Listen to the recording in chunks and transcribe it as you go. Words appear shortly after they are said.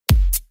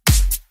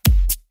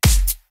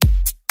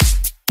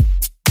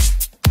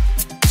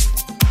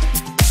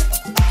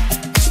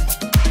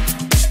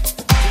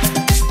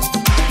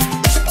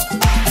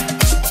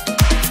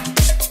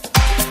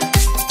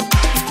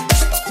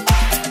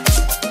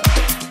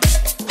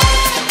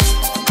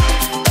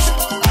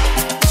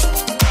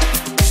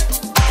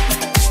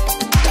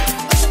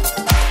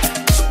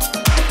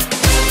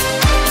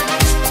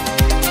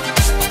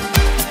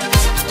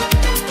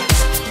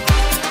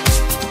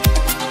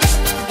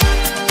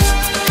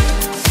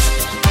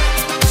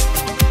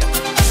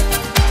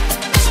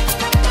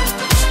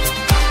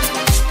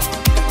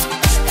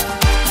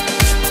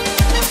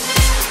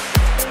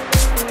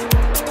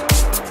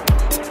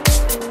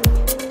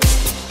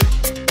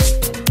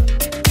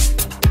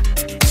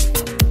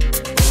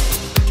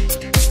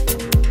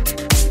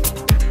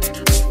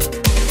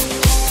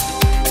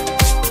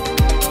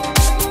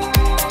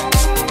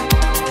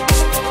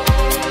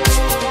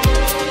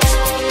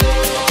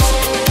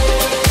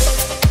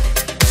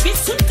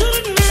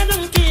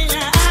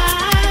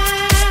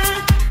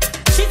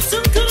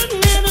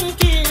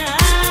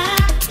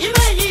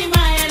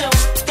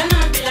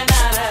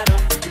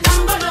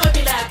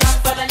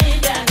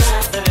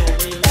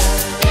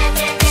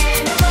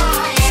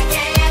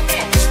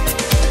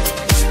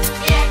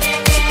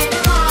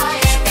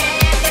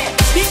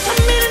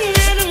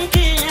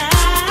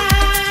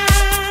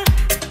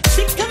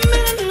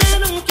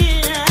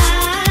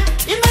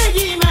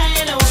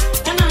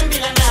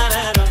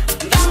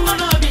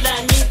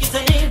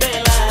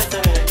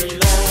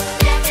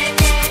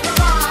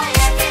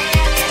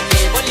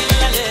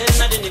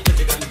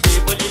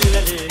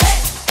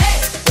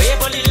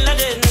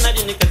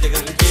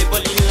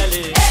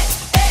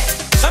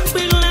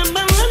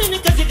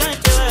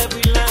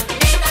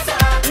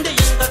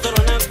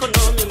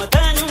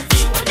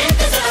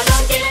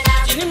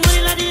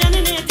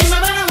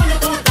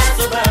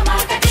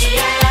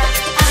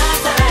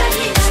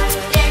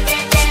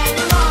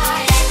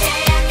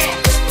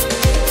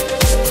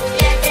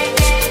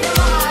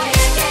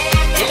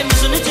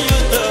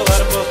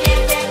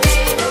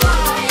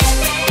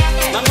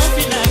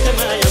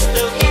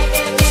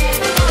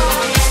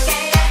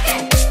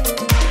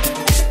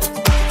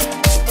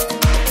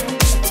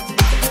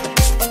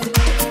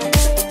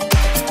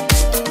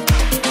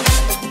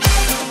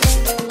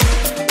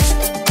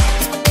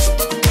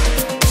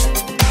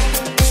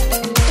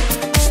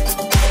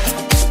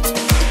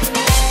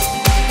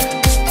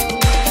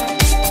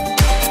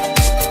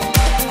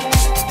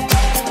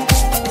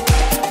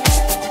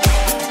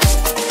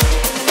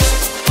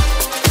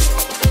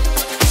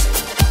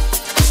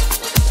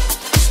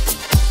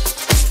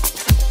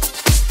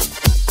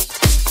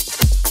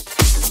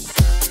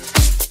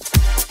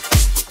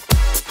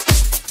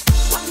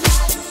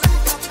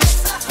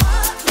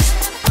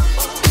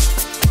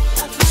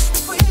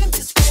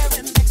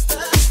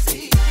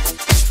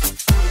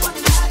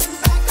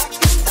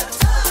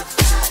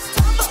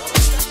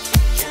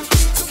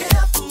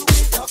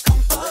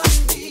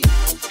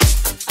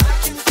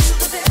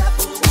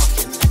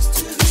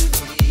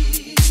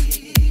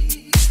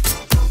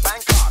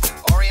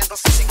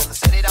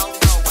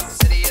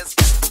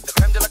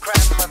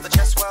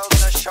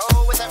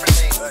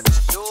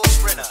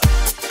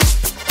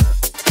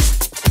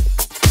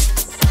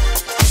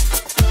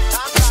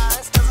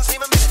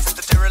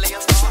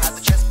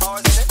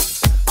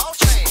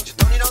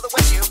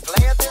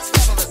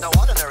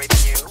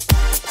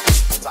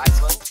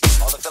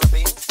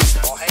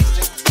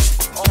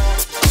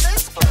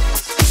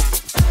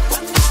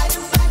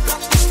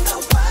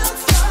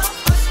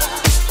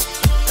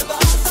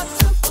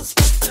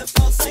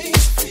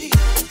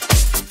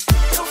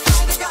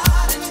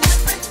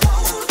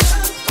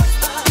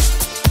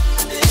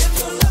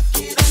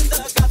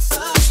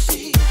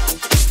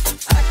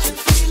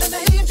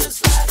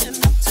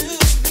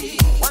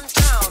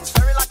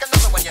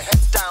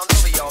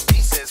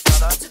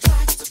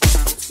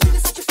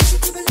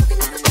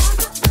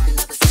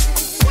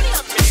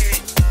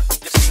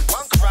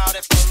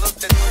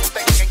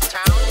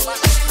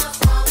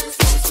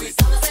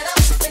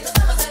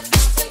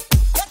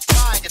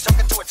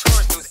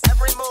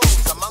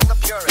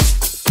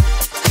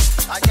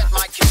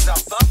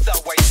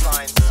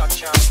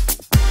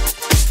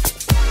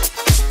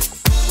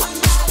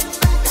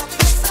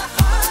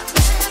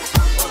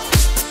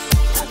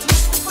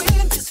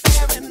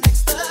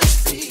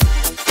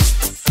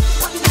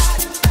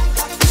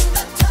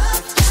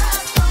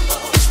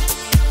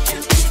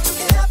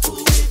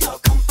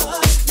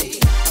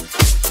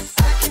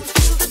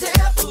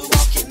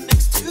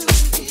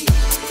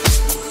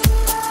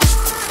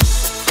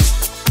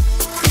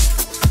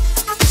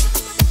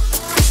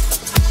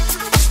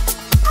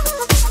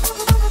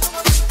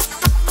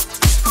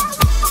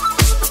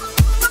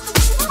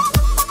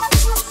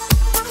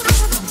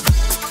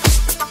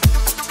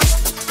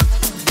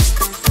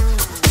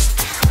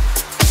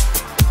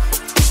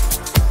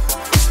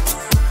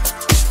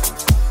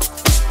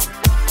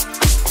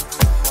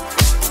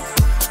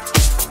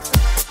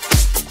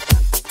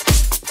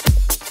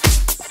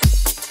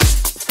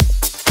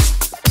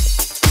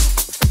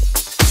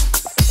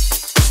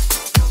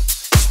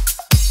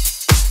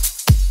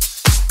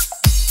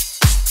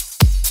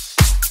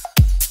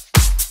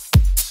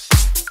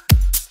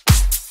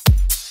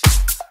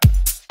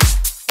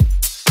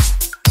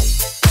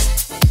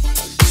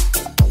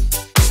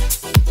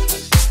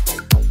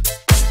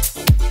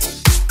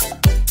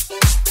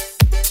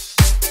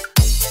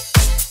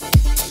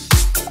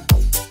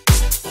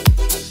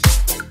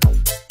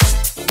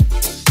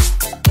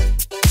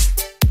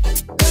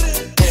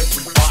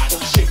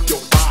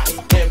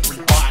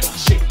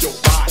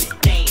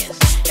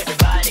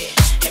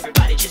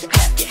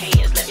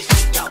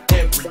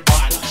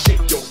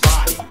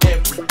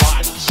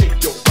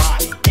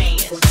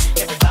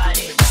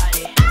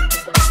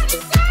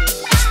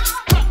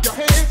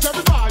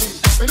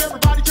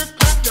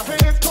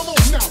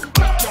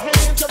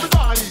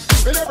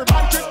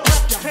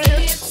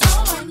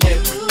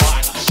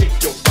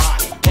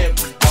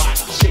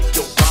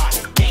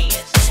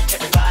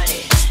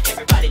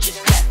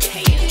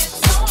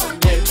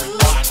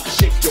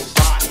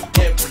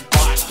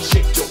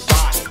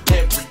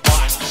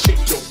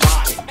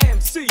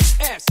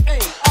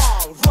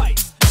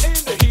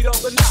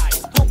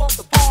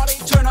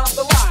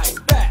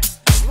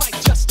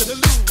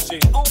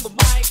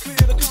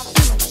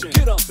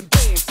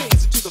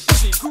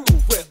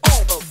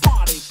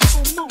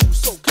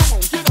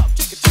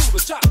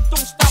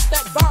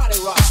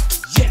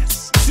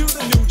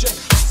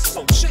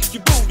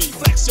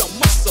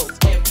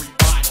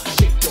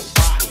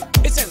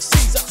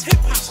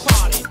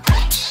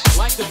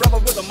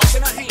rubber with a mic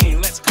in our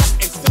hand. Let's cut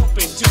and stomp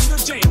into the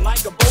jam.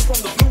 Like a bow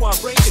from the blue, I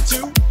break it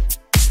too.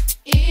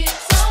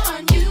 It's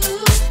on you.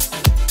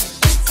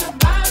 It's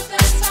about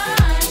that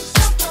time.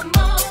 So come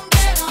on,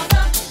 get on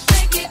up,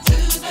 take it to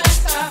the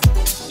top.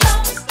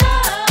 Don't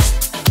stop.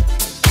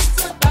 It's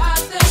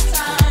about that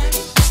time.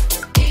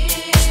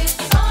 It's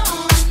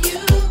on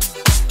you.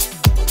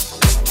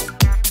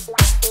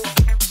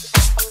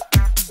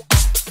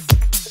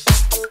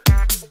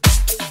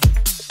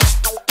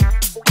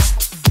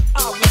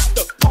 I want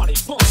the party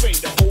pumping,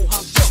 the whole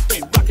house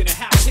jumping, rocking the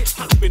house, hip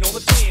hopping on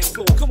the dance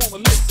floor. Come on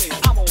and listen,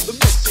 I'm on the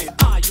mission.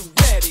 Are you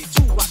ready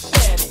to rock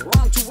steady?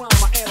 Rhyme to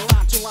rhyme, I add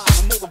line to line.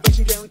 A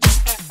motivation guaranteed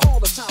at all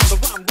the time. The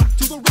rhyme rock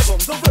to the rhythm,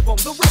 the rhythm,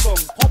 the rhythm.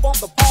 Pump on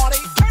the party,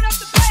 turn up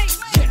the bass.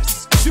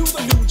 Yes, do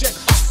the new jack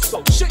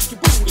hustle. Shake your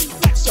booty,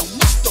 flex your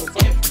muscles.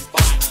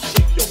 Everybody,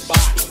 shake your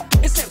body.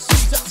 It's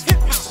MC's house, hip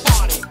house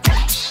party.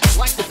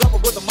 Like the rubber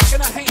with a mic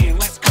in a hand.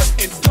 Let's cut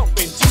and stomp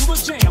into the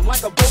jam.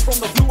 Like a bow from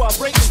the blue, I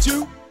break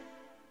into.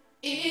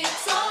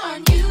 It's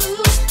on you.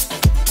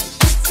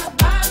 It's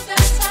about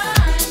that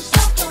time.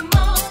 So come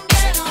on,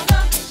 get on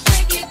up,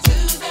 take it to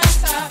the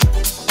top.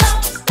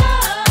 Don't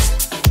stop.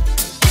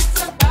 It's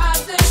about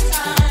that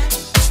time.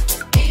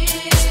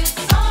 It's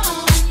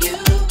on you.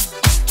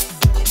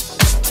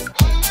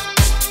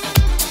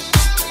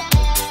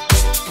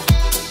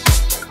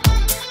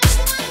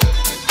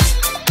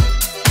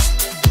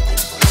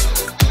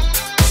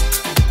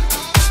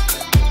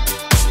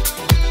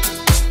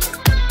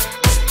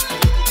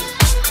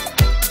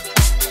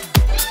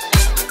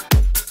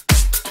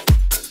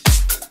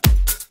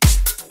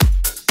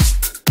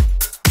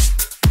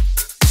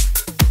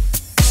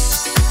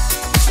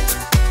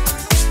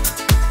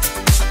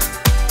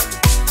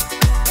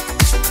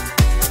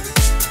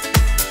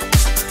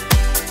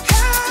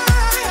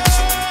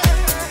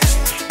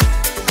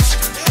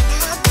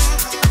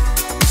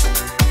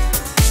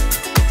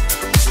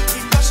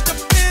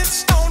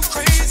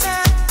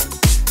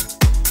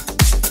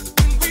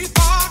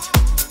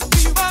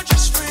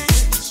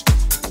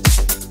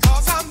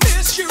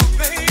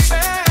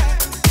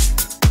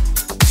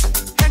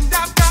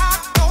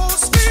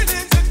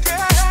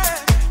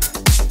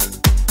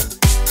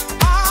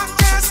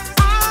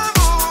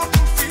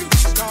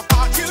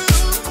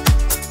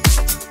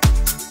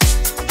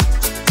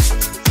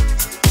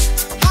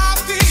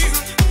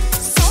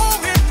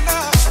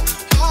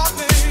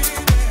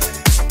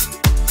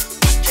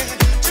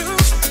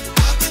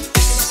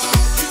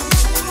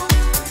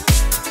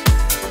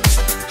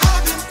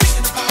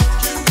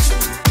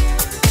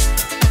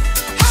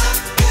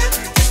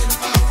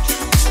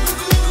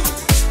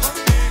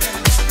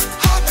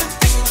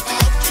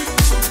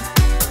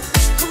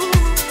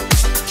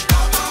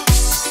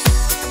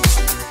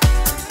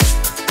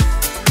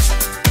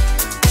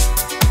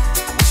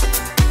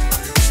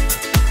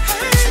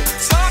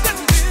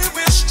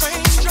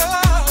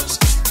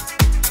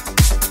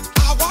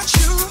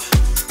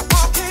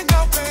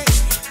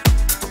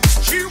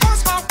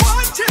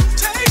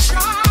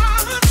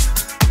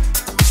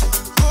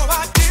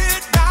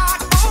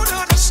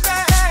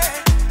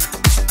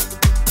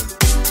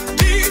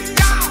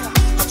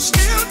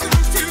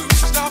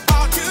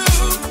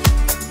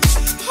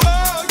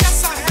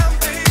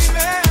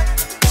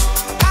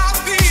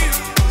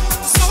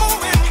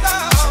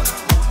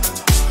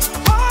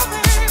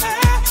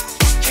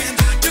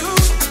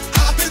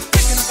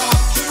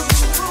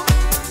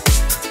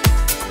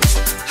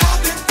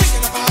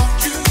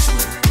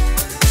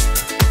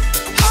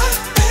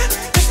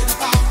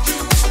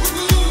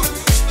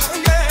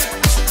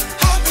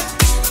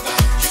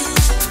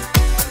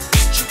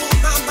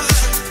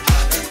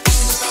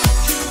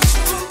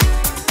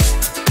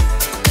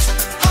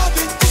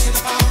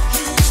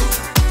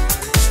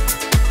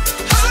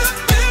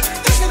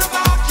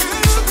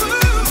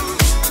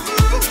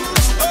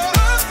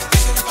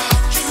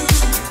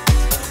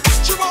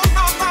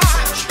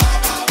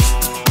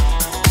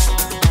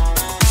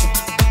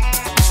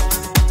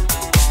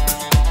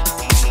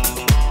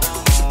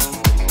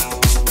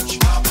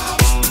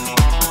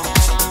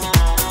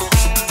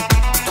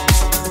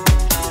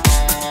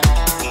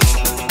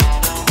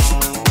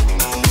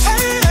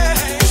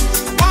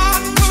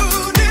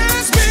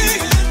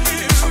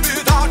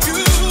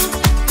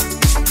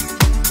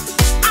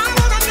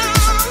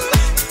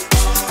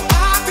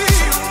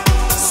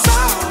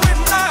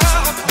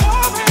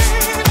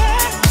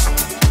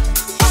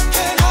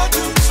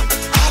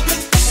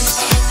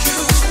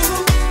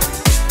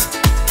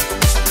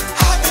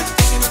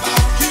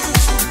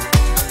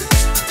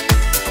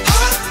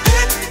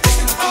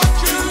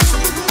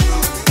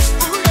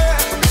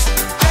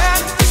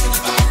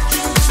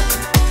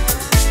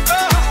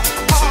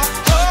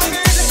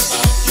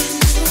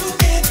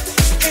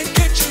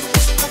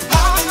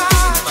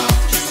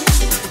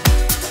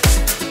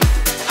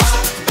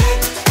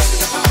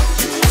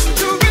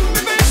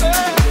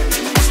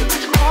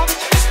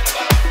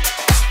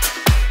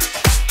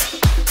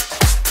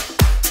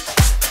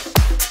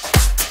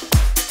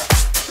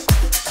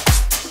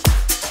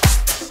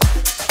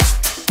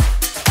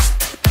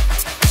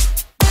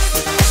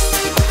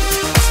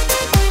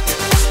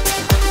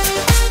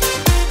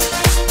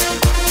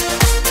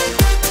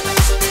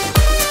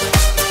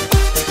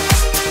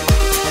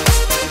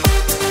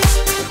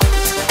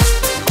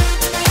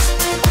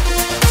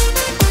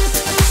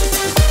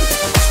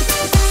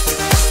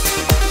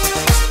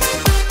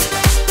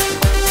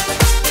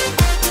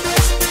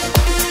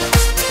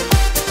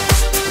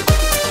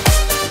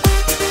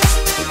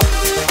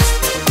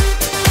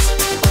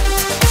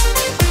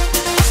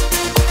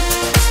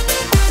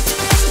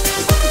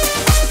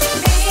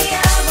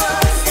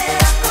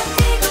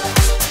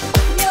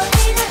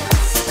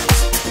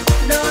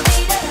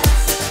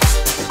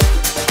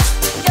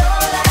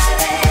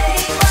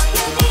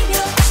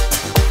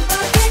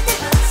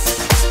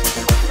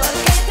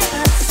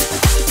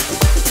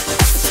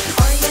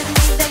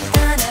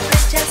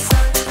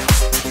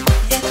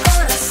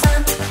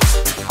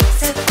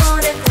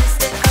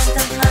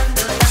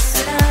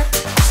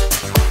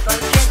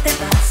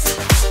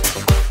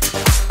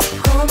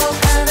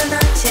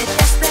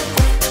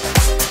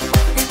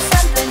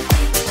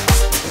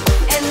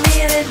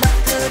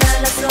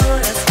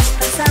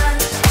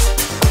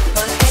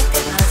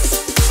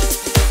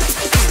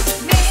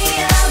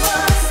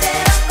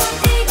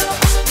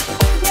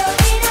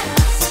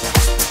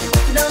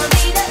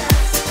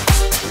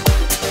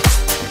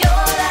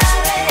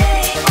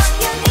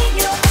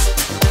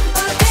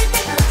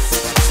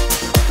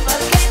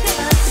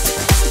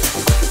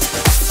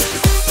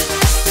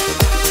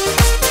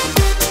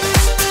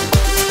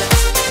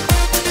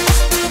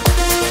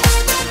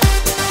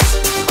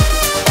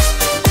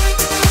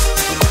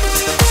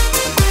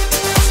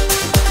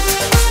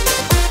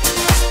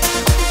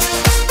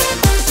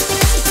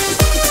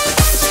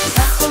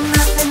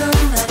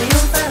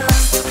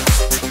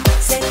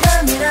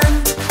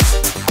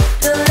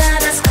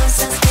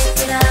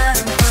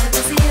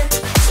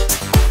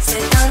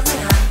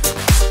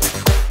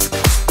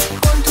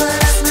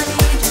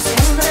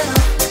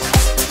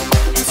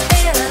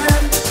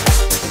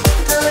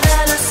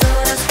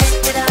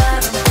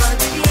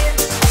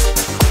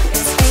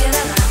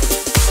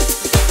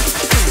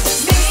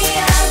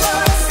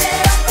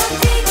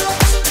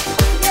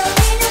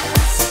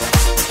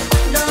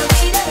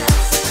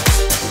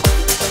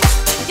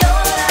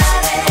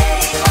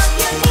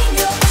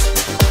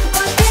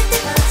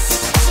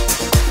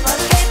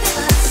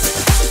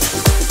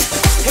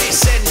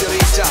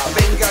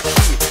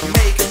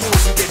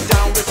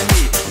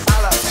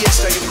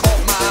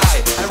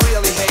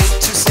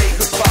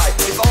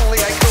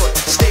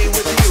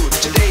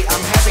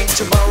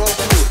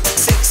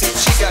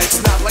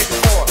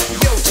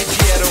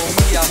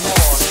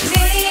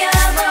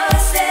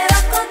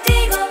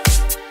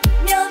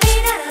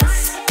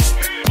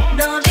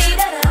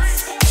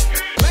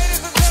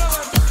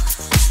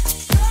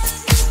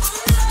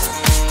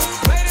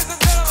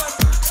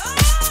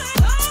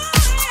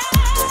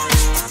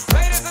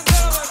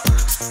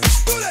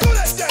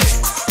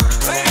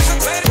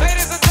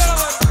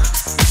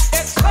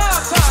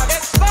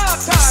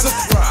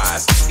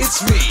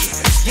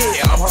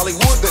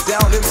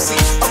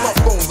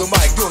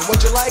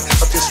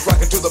 just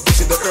rocking to the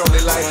beat in the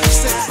early light.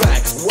 Sit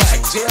back,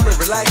 whack, jam and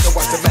relax and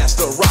watch the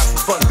master rock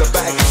from front to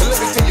back. And let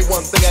me tell you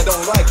one thing I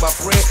don't like, my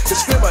friend.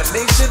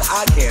 Discrimination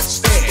I can't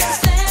stand. Can't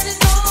stand it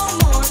no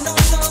more, no,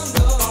 no,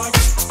 no. I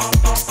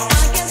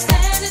can't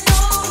stand it no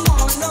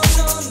more, no,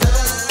 no, no.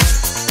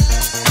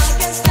 I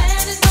can't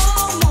stand it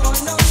no more,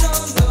 no, no,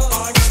 no.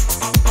 I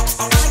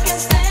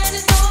can't stand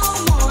it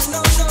no more,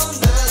 no, no,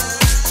 no.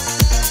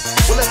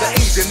 Well, at the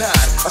age of 9,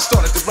 I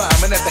started to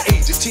rhyme, and at the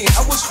age of 10,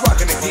 I was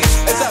rocking again.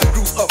 As I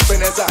grew up and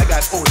as I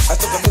got older, I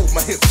started to move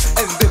my hips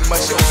and then my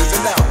shoulders,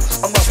 and now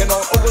I'm rocking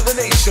all over the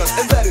nation,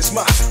 and that is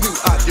my new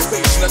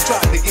occupation. I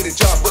tried to get a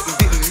job, but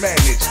didn't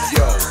manage,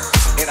 yo,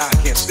 and I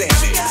can't stand it.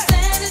 I can't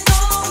stand it no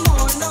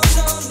more, no,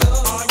 no, no.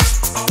 I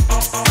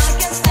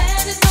can't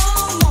stand it no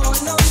more,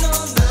 no, no,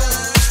 no.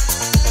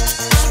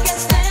 I can't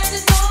stand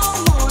it no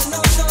more,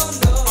 no, no,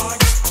 no.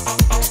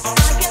 I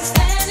can't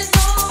stand it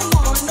no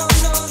more, no,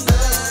 no, no.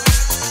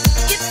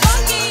 Get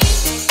funky.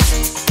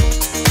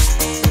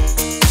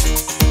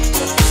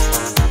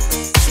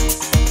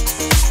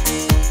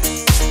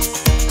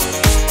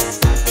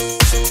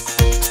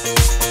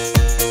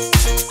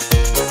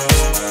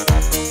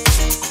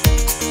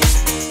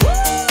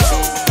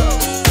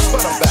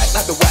 But I'm back,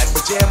 not the whack,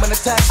 but jam and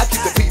attack. I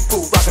keep the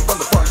people rocking from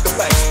the front to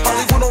back.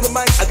 Hollywood on the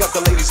mic, I got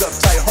the ladies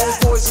uptight.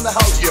 Homeboys in the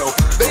house, yo.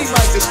 They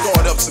might just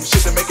start up some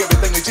shit to make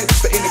everything legit.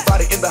 But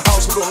anybody in the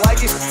house who don't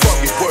like it,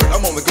 fuck it, word,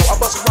 I'm on the go. I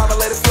bust around and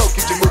let it flow,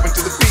 keep you moving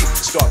to the beat.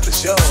 Start the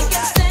show. I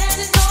can't stand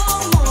it no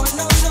more,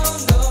 no, no,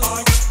 no.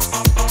 I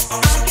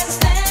can't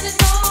stand it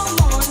no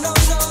more, no,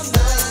 no,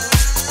 no.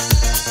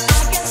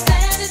 I can't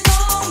stand it no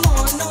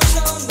more, no,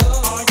 no,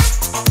 no.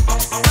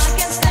 I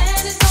can't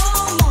stand it no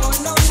more,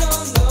 no, no,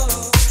 no.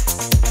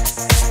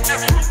 If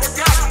you've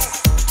forgotten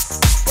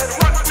that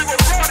once we were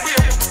brought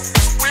here,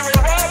 we were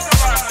robbed of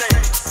our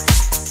name,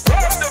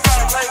 robbed of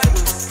our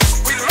language.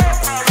 We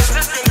lost our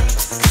religion,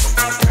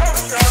 our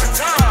culture, our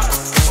God.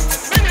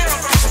 And many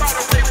of us, by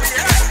the way we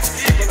act,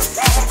 even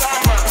lost our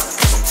minds.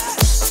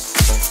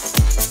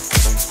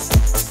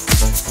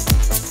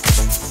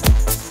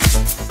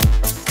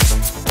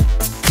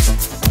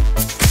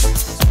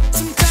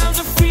 Sometimes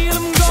I feel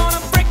I'm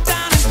gonna break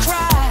down and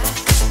cry.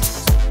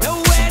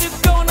 Nowhere to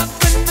go,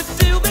 nothing to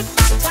do with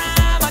my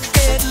time. I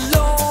get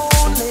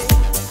lonely,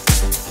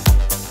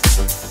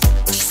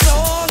 so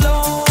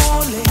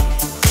lonely,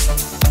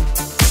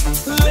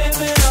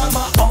 living on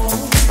my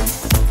own.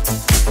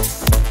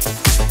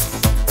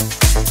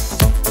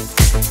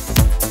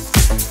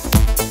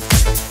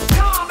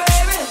 Come on,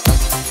 baby.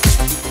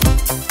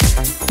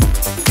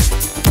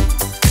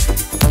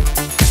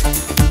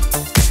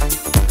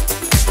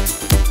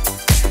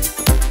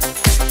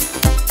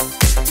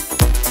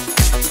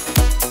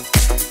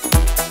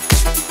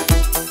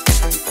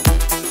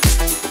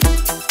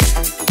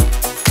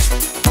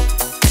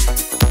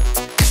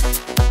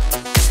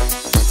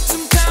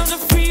 Sometimes I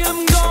feel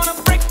I'm gonna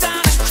break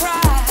down and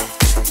cry.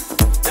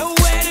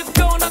 Nowhere to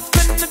go,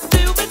 nothing to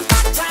do with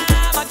my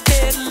time. I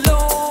get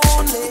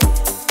lonely,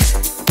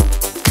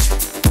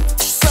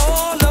 so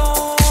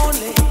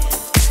lonely,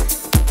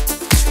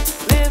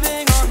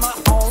 living on my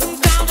own.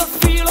 Sometimes I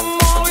feel I'm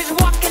always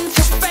walking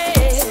too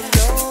fast,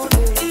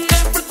 and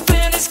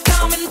everything is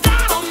coming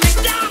down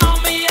on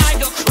me. I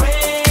go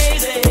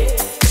crazy,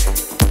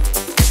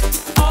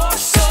 oh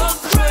so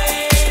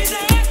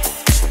crazy,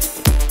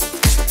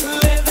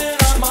 living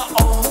on my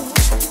own. I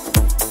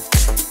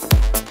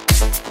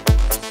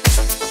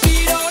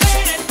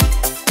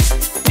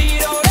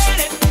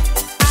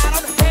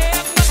don't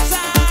have no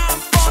time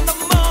for the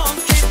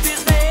monkey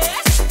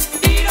business.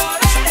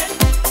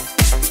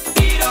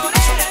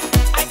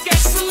 I get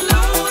so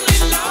lonely,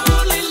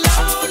 lonely,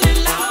 lonely,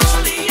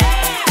 lonely,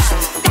 yeah.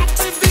 Got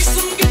to be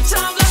some good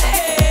times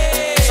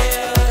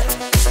ahead.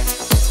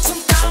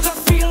 Sometimes I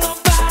feel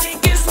nobody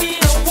gives me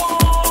no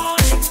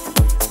warning.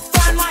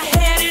 Find my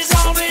head is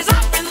always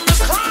up in the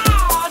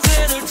clouds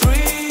in a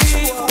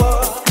dream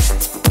world.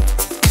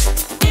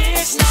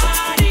 It's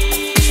not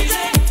easy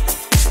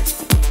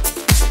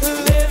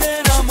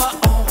living on my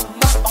own,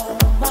 my own,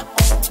 my own.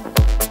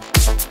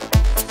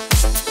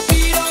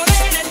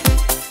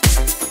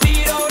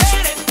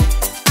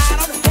 I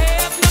don't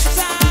have no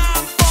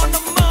time for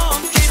the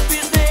monkey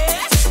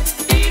business.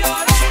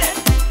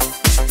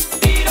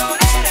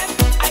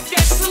 I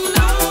get so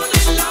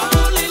lonely,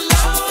 lonely,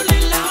 lonely,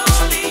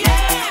 lonely,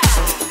 yeah.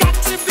 Got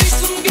to be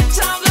some good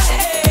times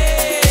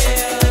ahead.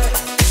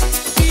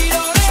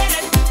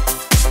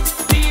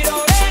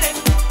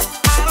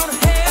 I don't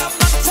have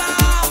no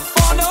time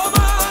for no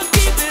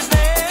monkey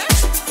business.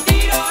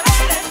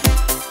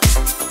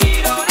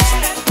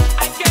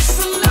 I get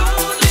so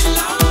lonely,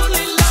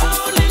 lonely,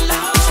 lonely,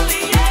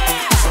 lonely,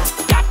 yeah.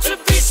 Got to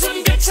be some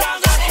good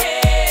times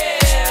ahead.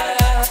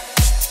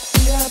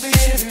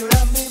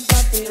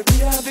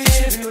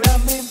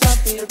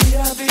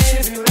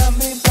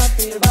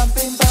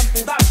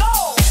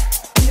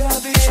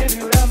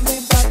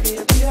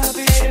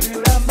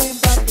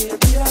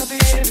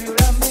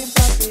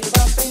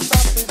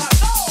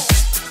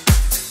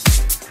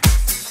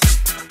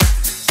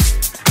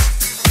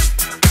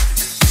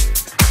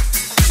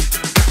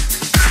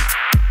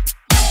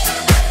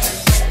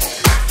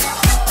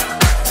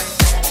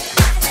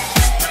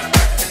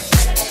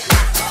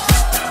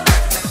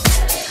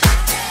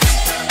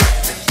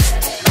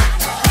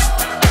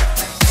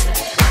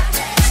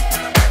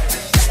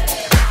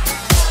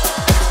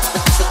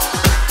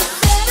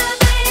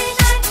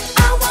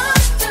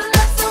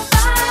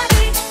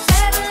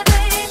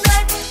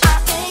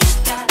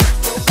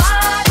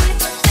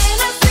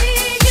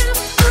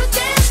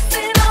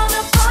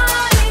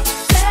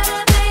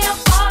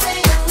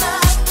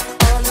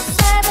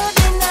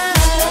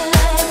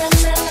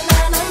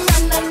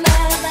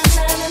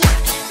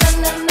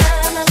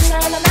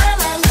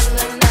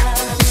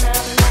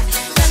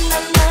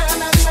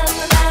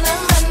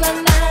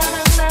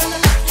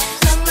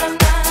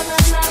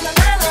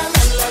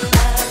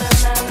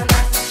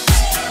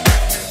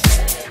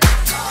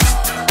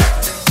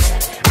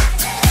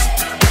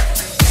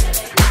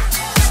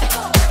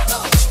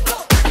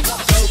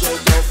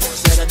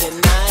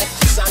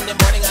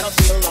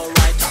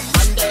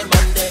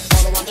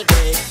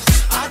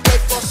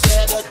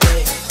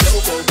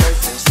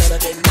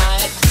 Saturday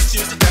night.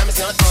 Tuesday, Grammy's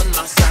not on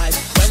my side.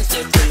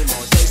 Wednesday, 3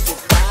 more days to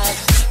fight.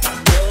 I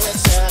know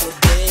it's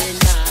Saturday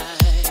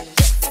night.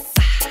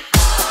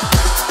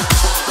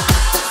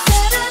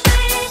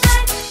 Saturday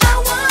night, I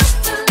want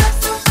to love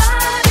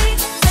somebody.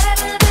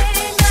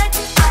 Saturday night,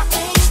 I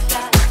ain't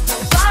got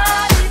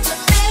nobody. But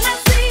then I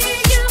see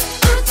you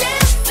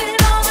dancing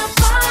on a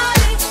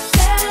party.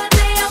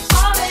 Saturday, I'm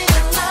falling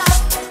in love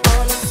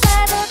on a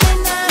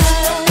Saturday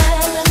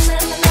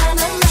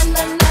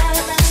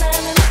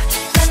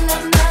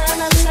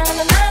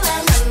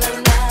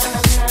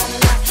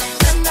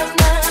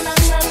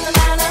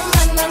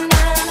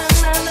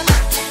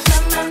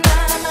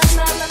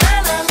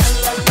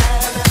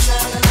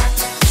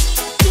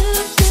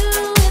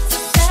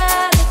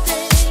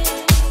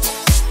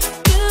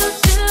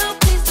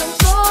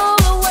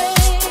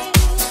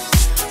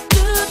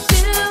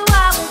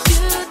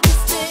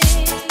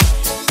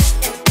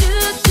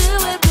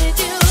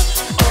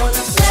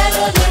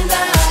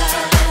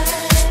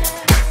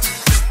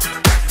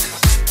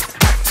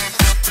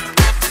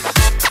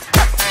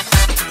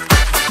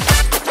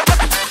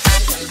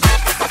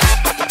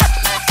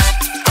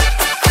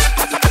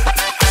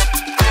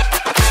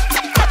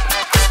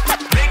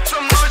Make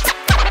some noise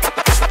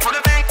for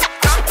the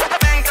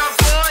Venga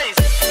boys.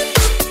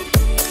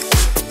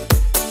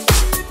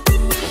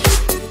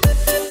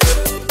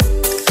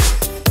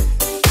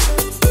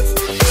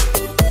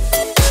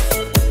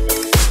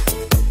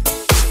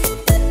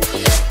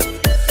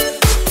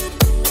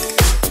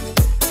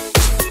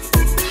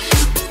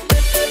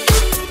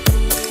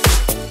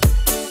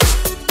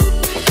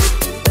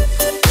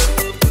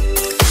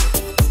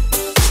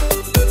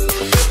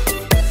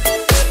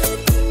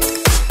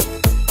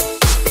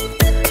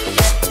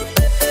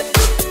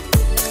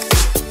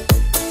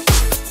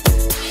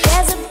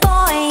 There's a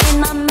boy in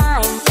my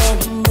mind and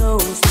he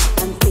knows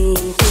I'm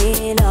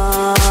thinking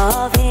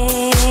of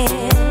him.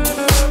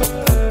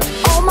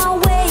 On my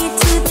way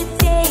to the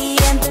day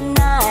and the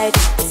night,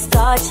 the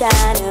stars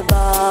shine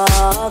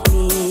above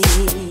me.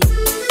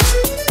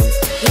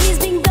 He's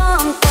been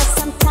gone for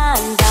some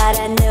time, but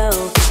I know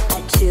I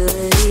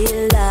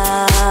truly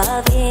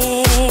love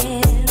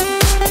him.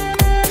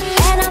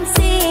 And I'm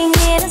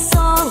singing a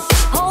song,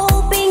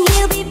 hoping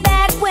he'll be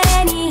back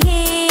when he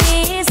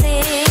hears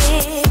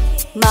it.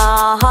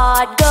 My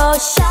heart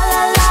goes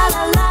shala la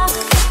la la,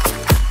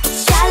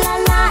 shala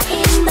la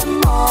in the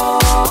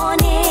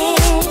morning.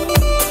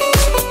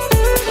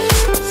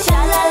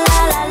 Shala la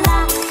la la,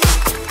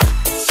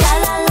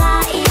 shala la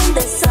in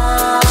the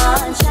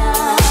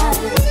sunshine.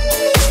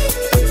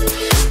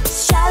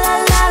 Shala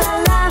la la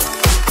la,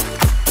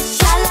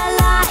 shala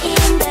la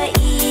in the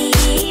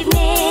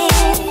evening.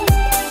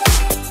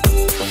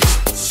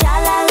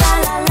 Shala la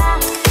la la,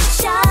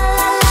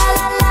 shala la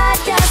la la,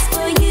 just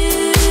for you.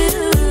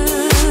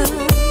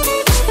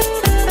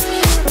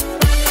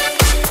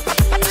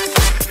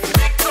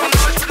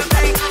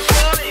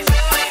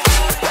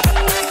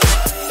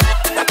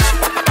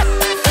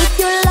 If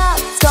your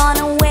love's gone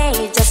away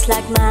just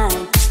like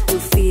mine, you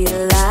feel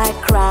like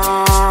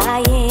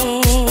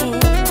crying.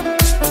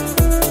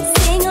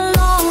 Sing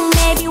along,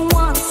 maybe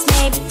once,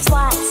 maybe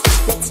twice.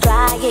 Let's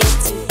try it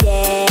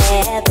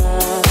together.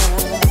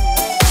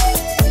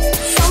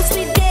 Some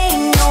sweet day,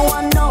 no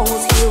one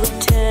knows he'll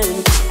return,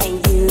 and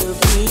you'll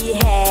be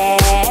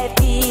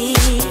happy.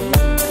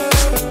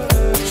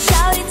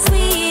 Shout it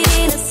sweet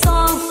in a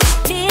song.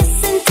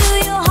 Listen to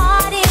your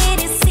heart, it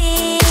is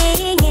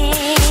singing.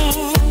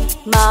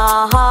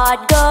 My heart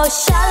goes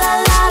shala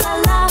la la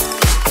la,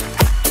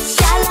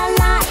 shala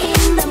la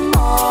in the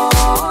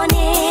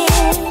morning.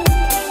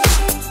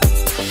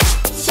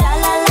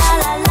 Shala la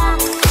la la,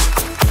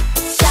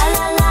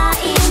 shala la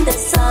in the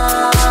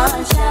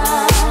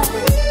sunshine.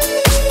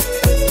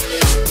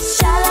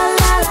 Shala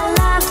la la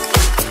la,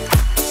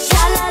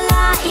 shala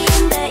la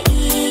in the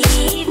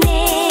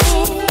evening.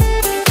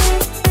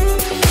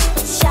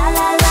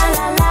 Shala la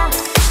la la,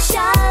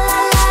 shala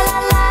la la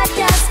la,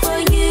 just for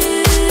you.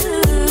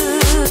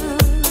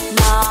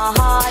 My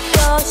heart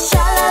goes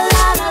shala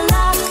la la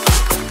la,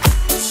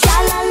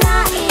 shala la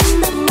in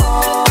the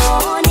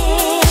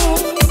morning.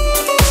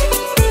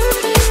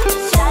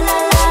 Shala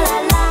la la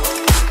la,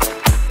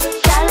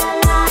 shala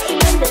la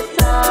in the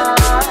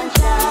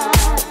sunshine.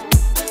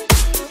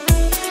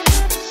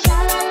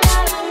 Shala la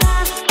la la,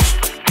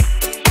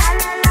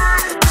 shala la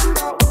in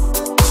the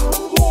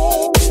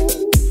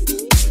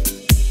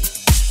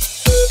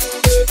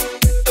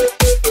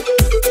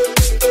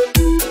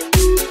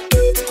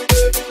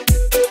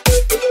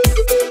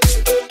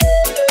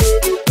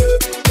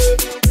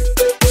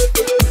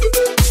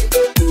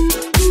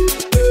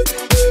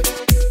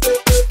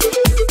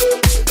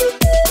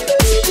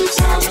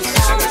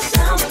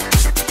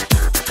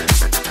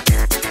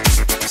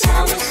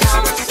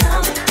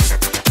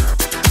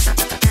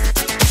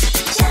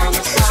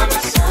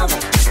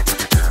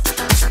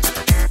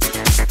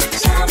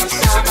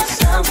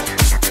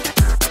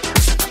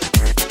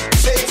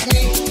Take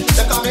me,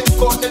 the comment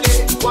for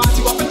today. Want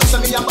you up and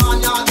listen me a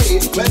barnyard day.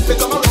 When we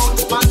come around,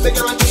 man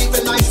figure and keep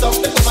it nice up.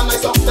 The club and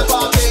nice up the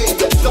party.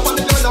 Jump on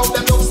the girl out,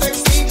 them look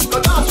sexy.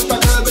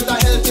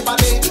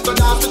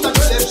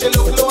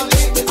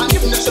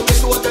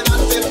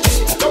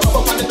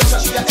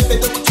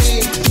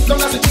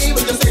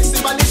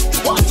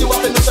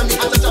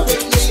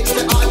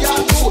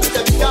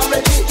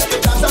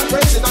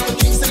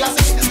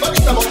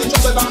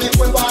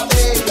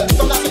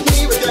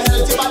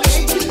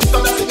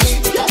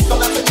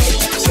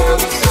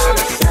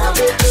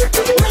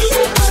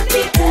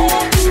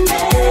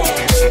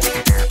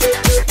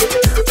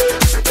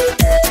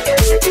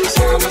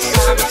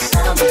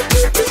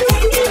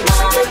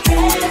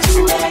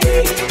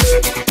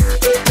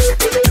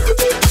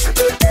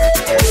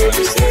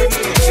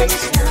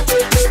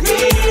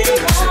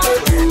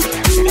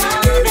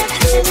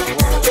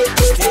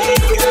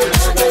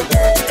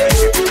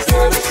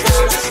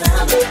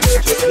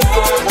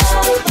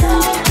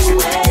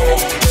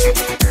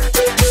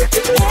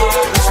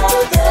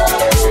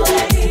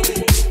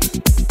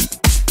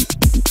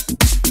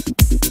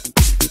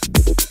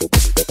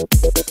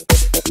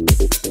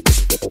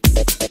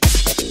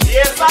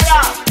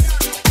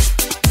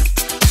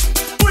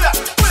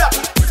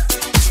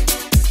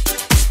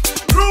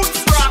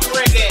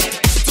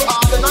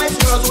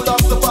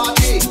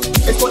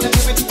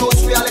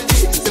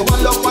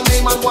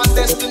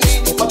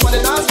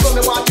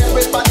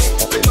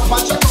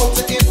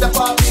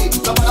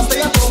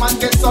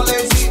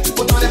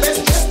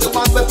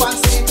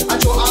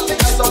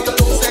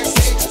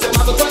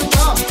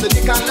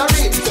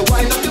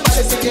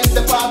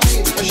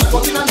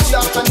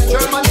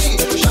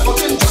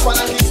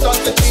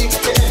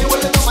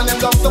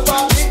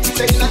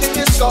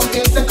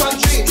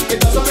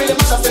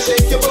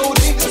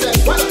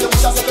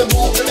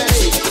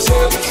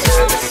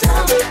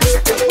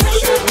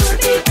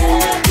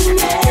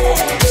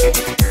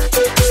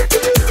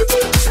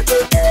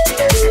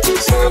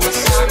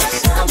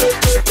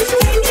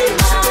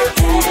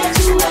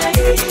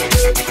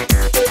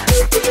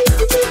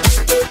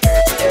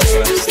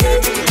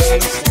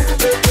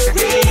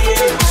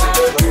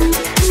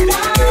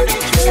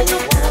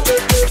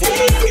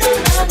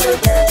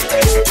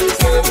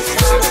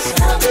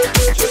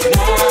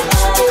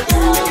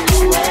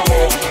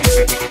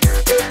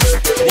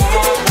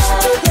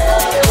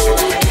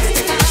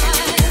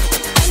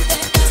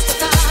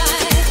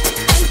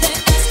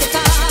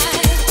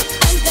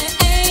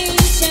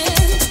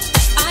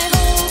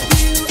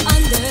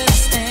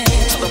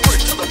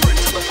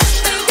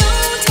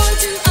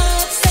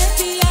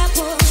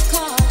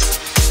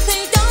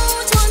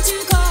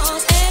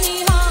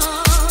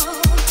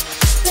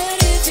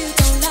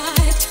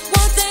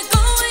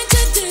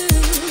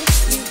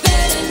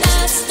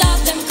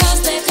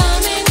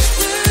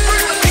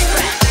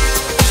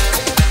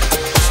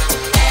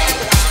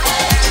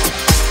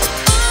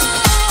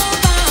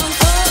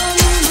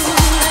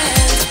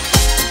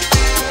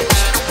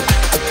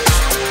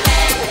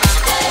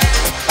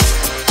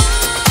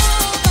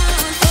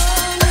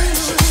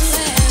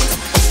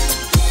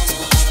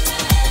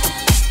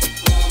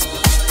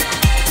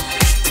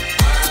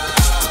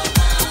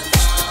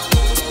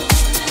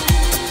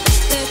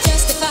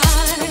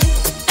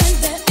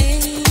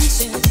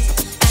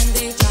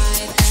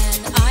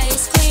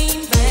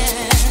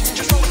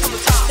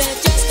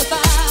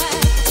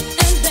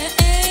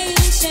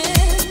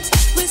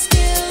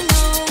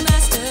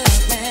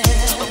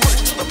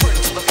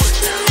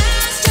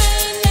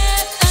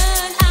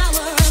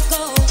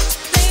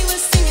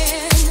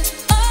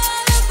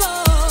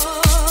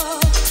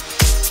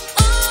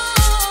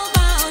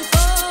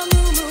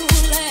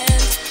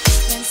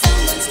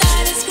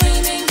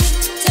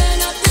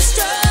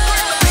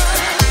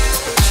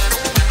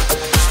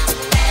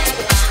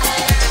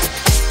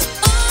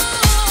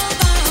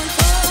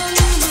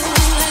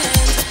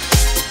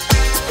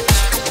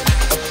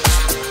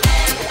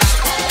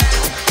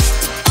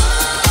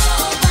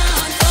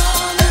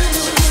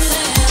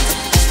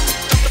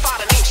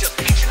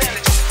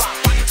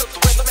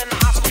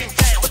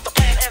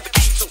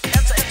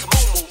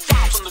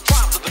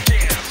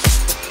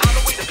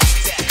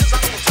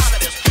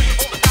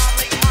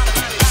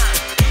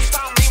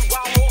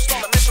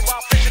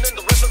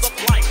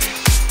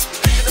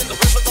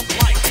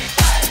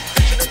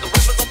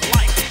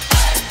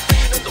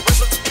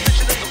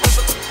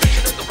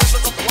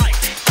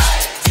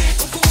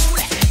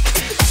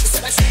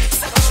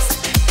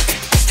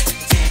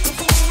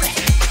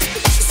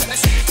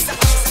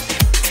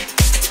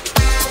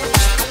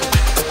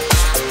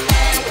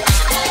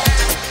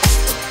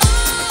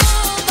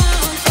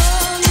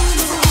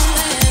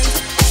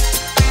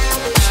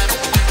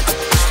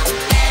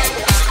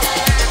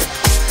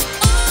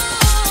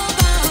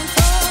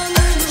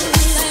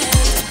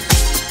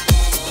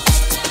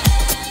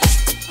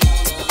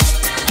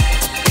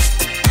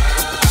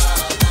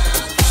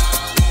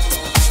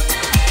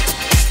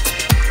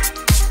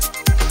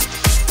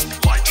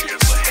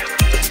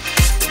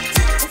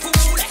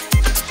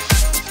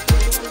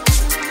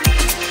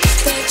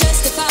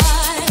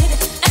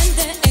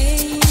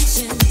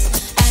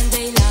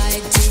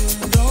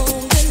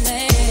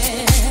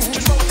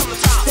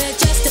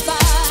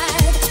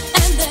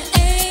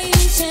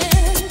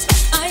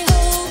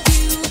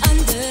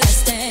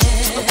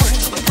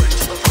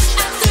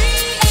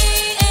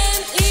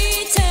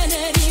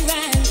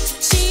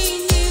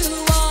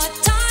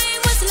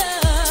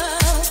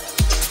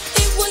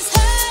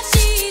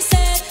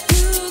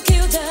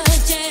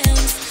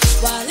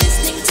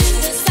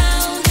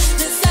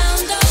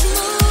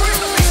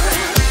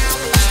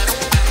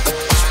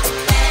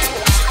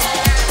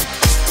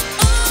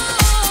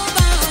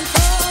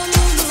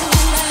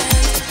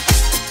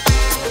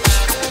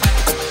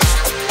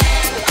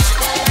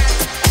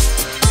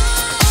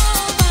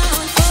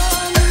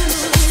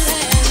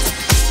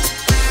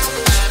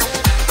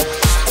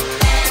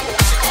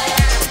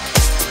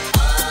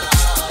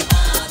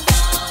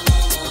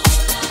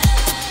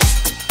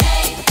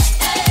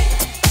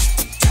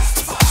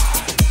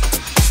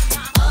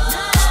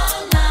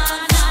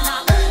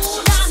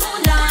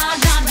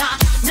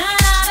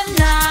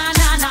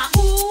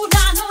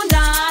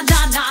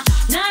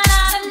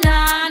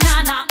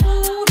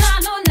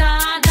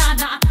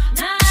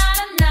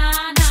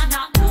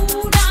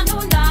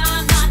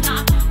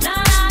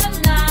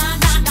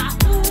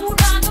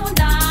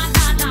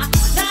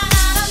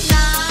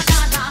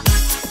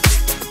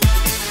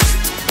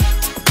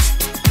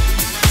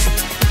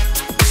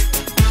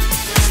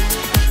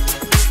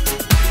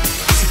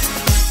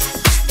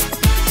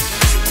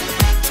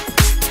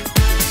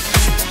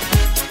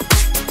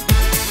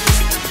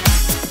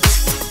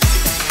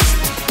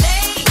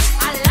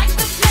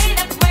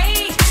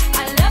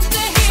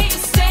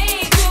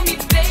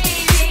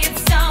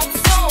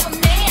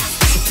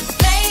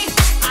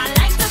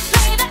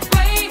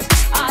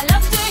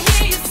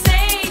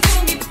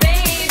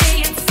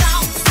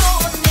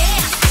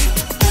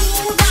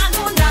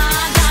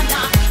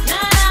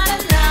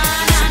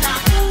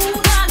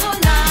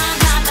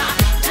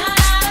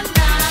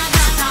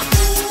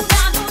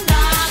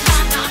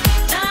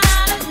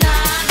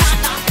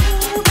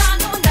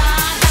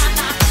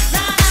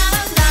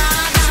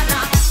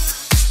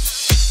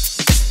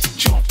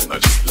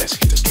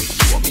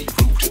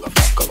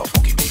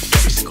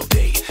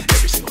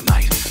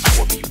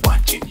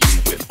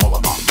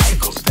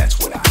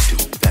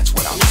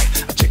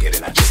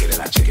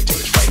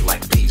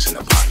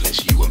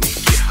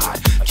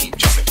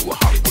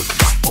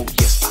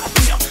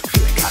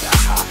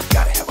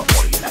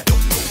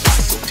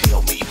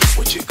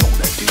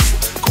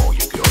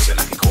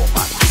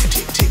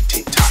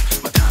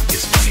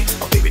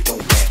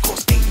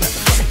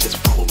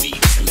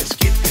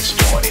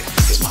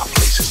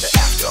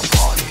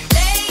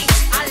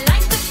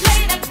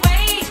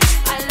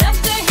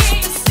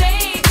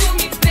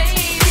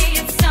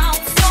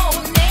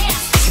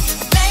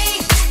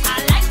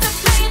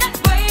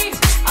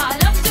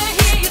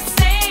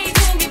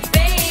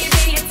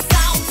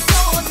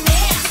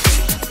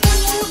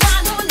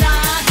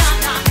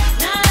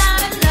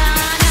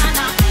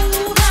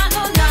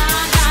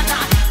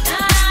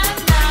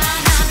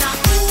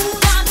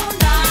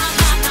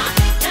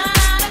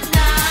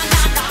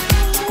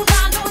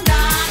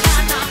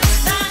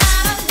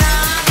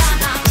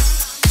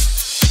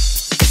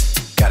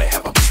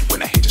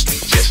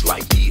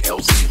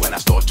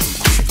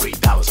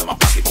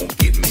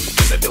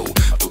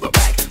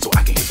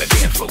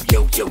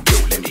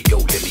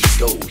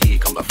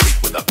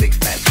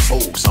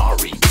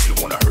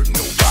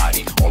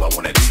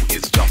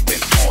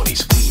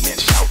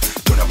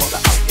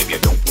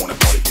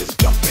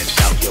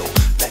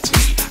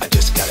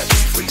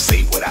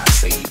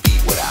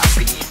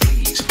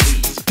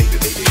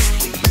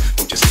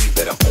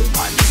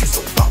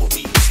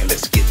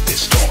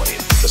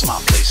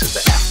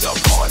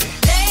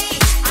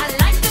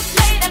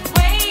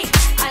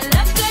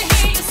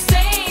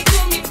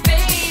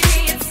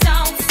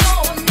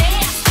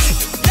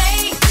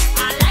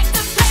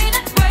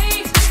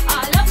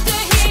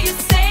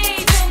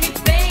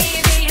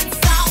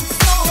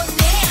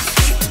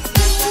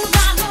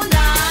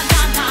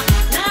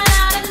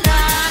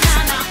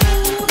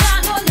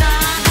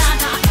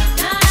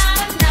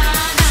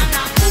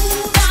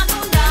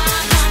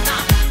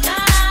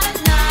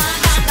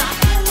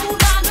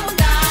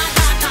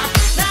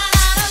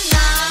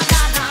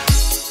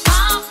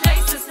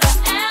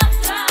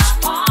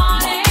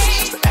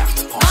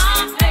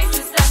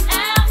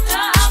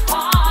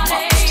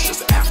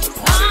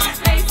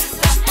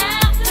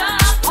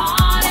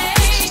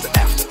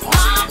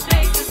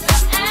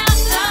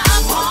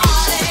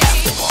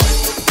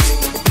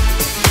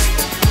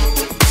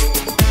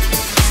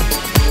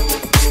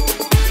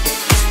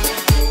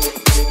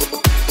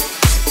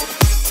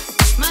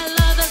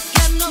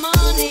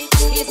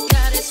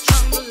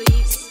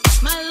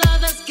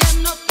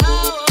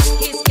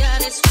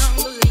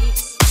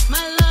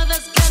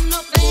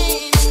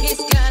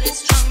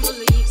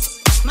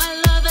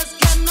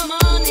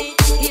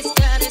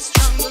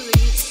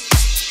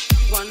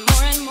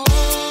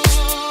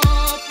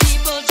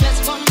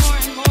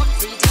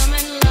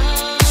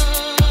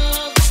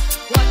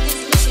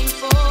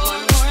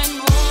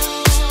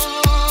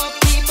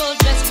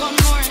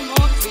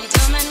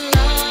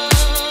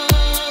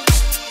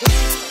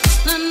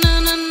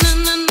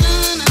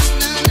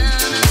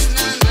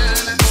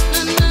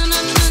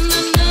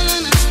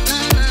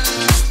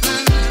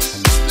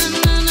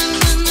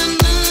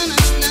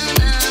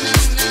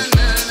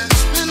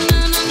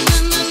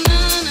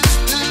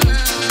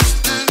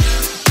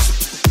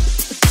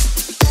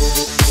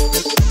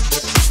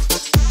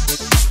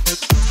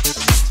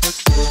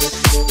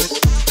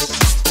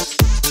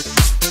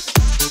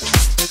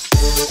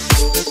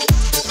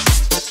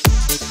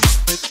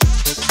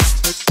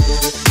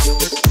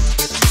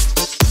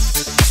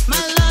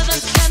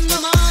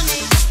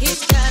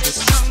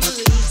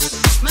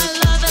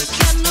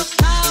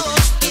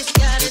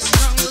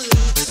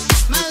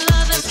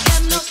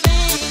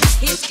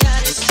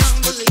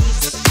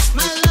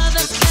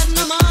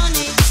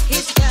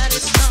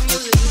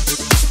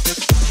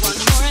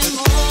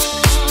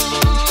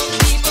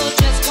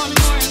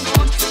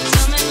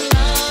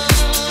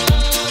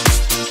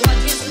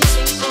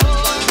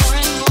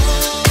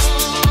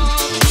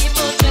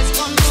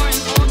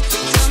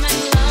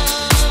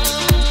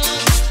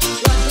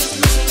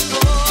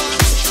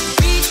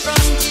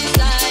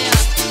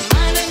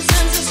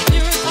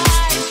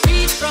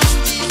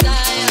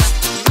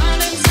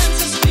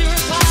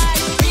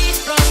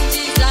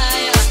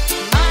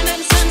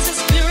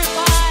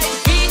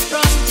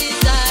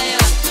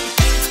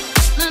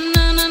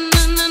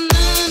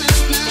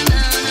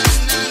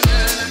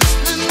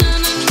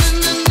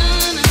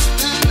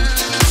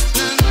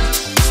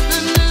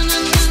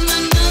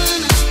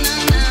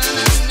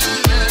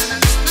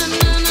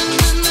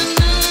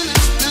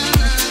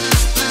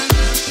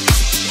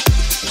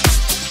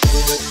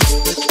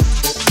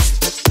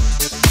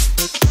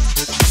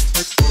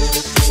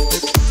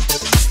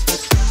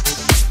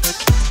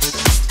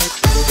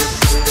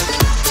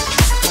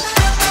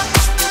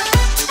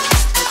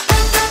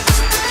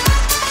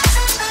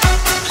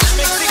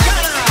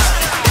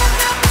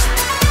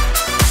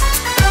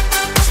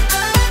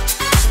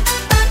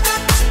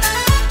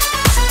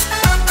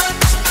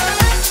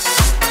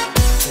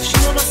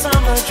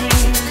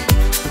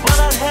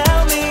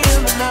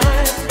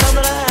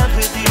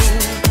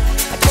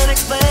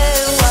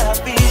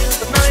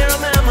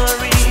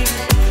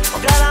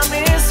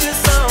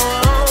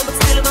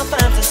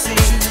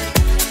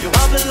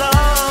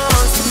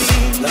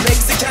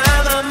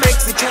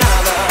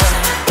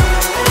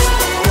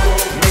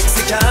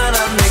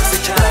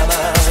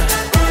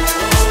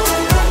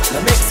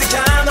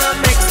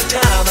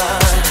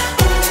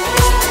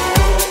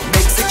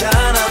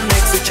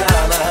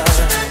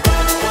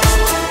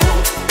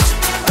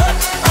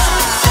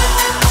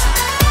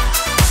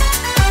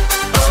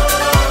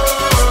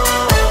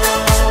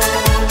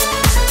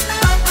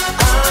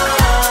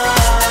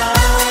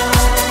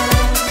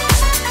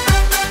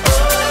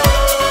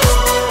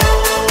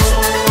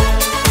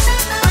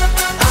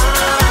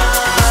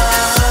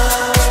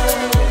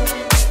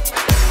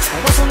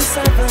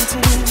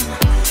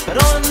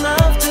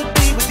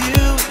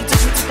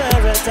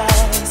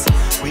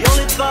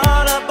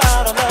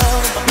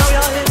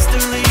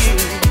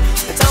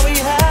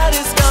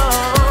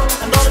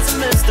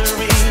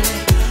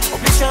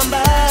 come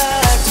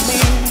back to me.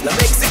 La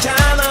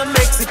Mexicana,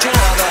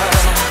 Mexicana,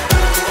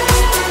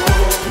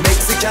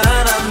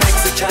 Mexicana,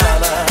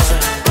 Mexicana,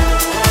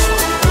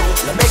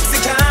 La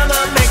Mexicana,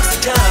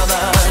 Mexicana,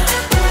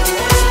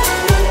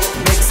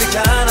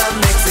 Mexicana,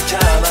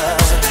 Mexicana.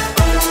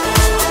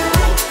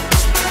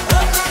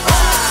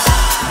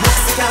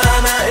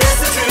 Mexicana is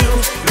the true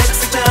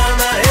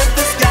Mexicana. If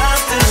the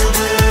sky's still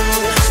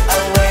blue,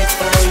 I'll wait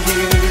for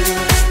you.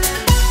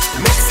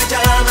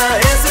 Mexicana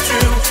is the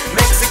true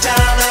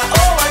Mexicana.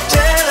 Oh, I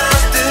can't.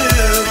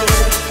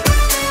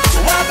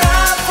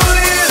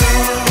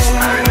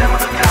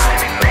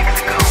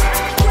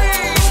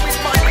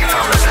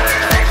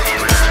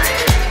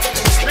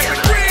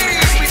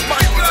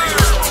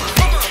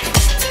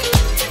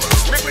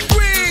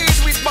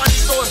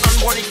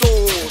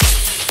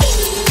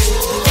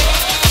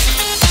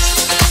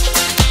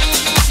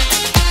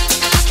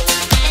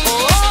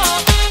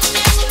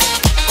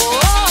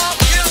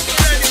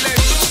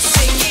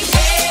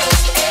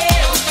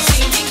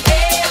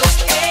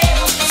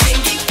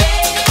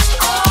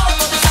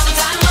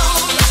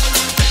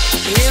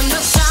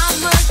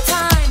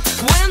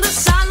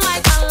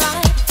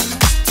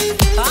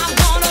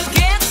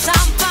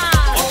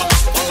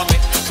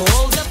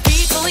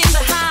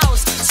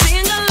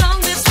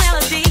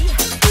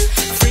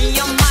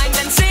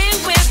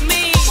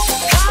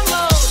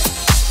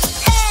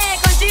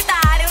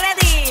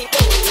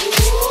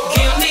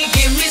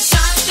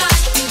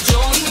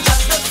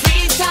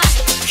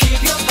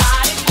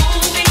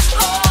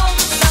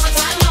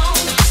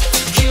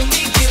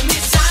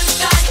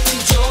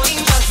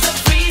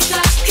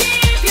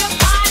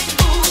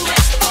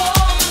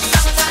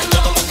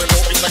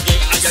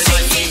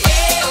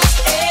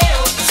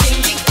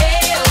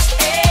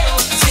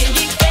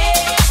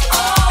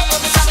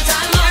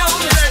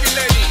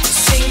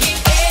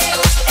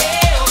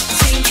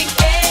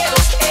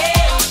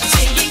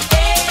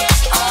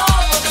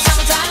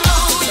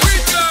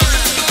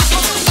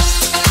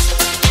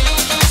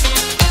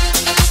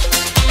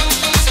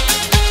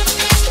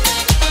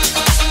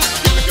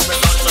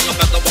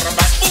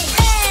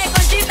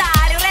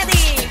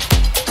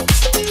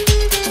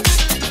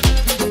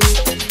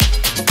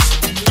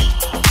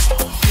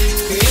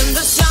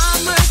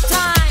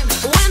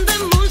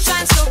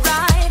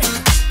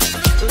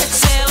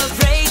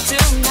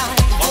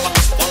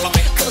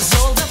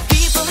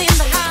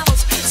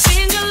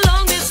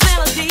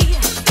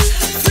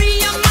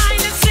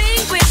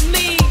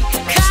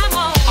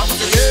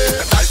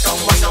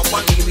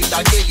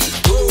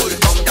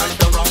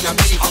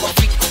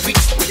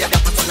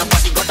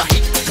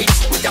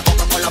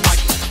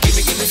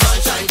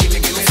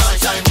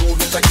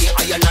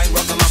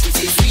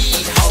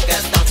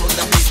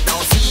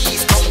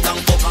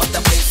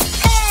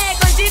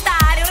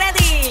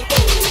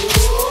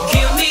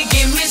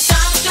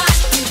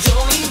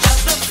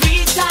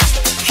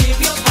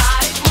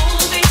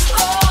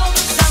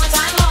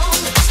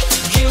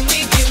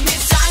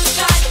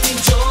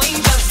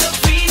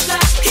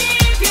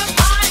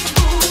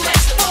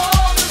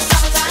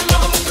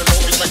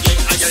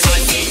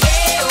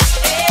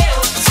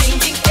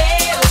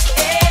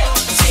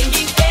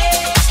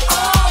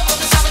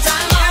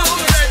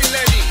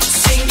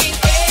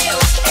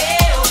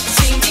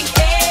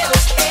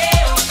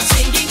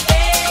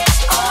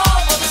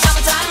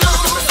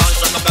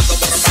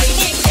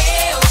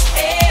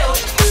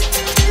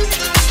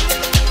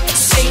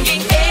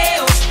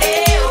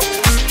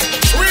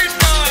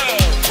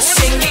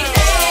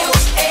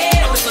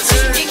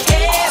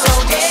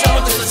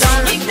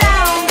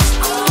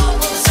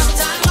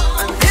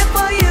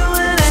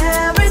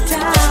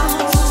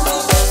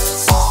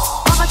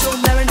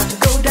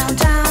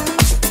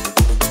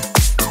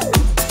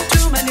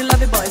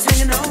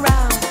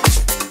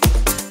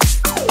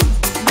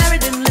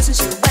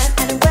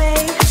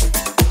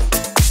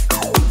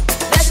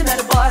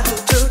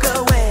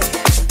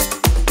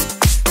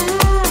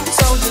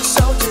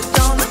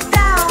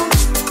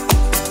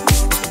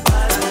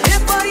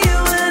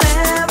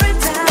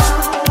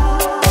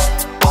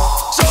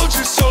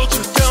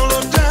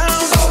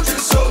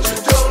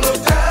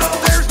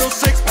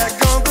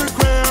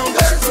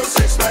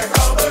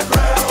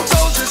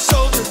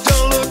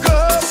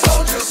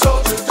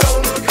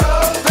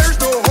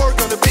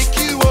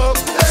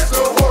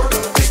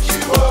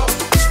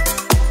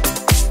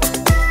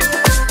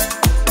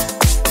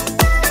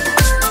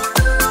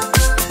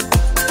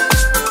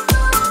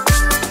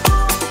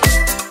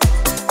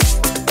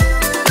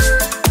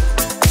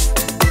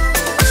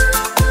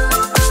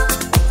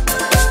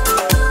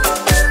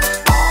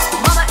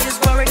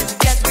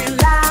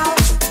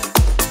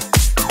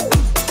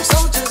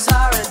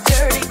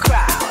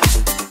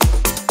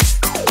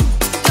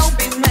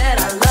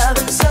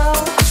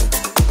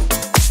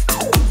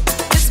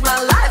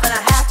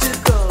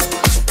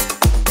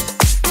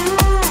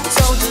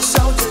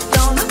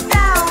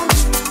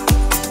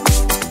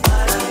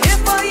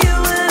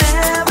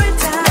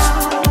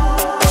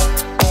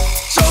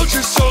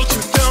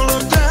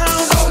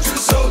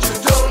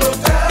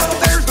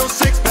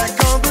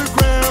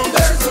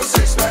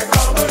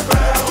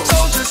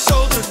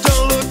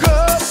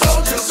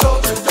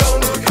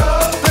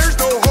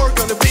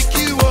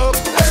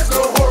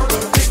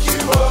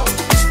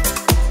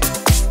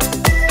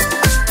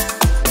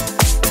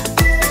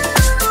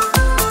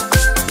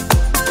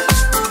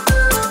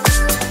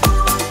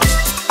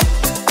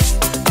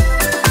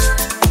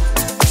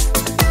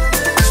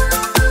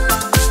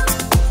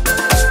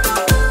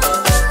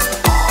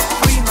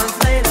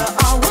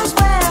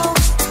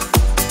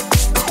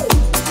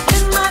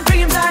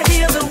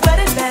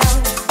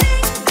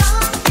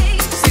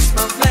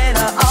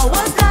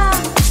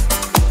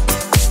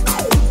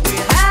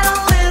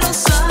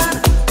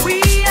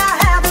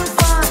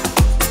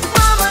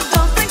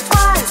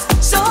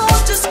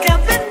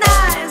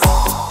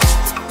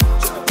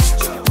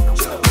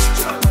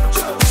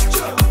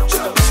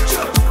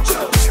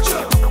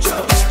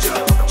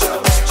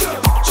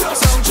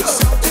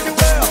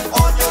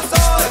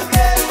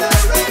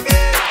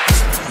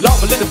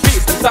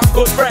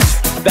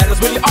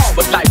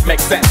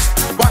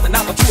 sense. One,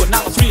 another, two,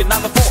 another, three,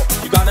 another, four.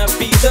 You're gonna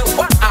be the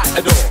one I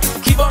adore.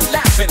 Keep on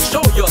laughing,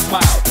 show your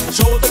smile.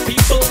 Show the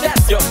people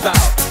that's your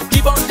style.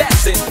 Keep on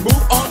dancing,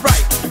 move on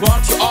right. We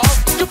want you all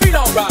to feel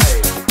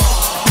alright.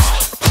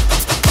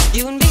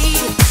 You and me,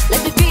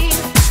 let me be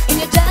in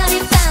your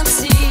dirty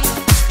fantasy.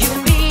 You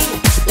and me,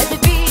 let me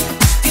be,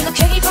 feel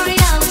okay for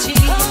reality.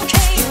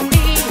 You and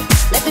me,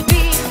 let me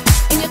be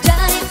in your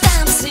dirty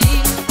fantasy.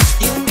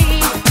 You and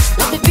me,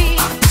 let me be,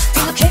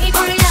 feel okay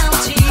for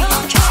reality.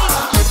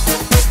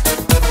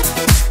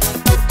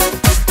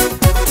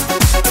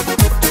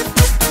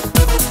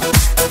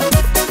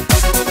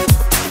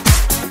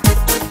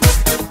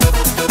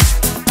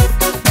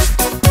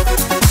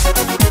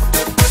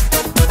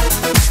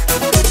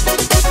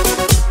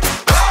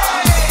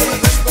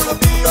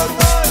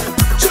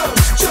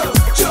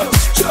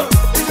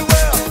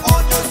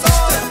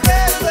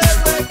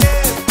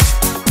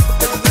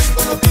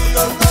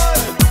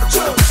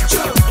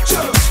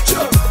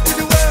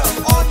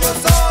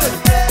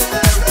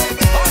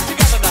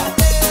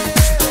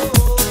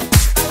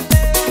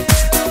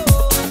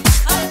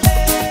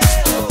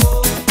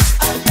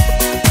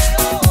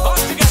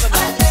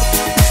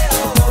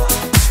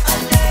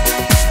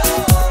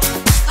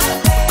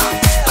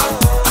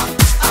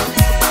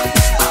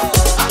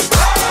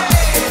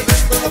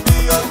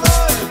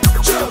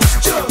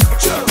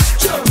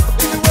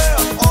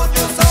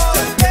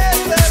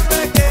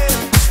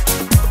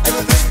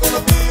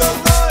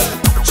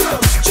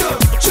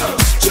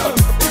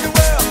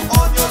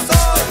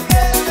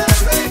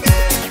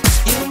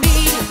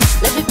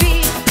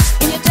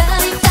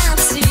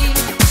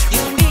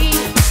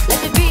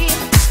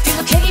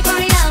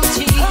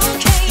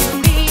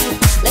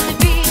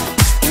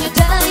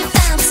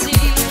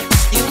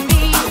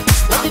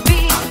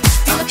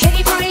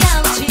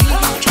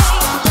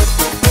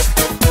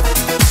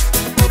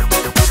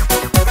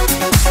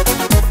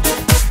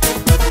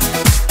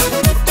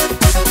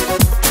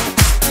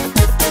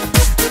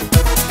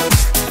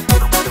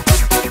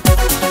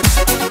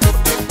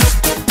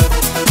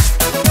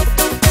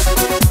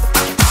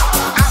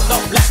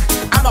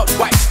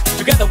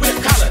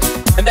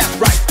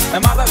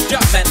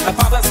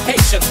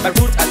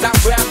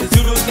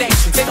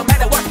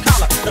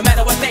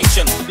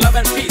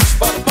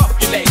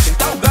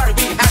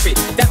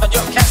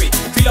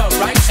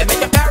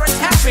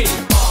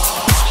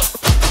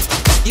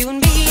 You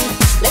and me,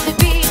 let me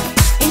be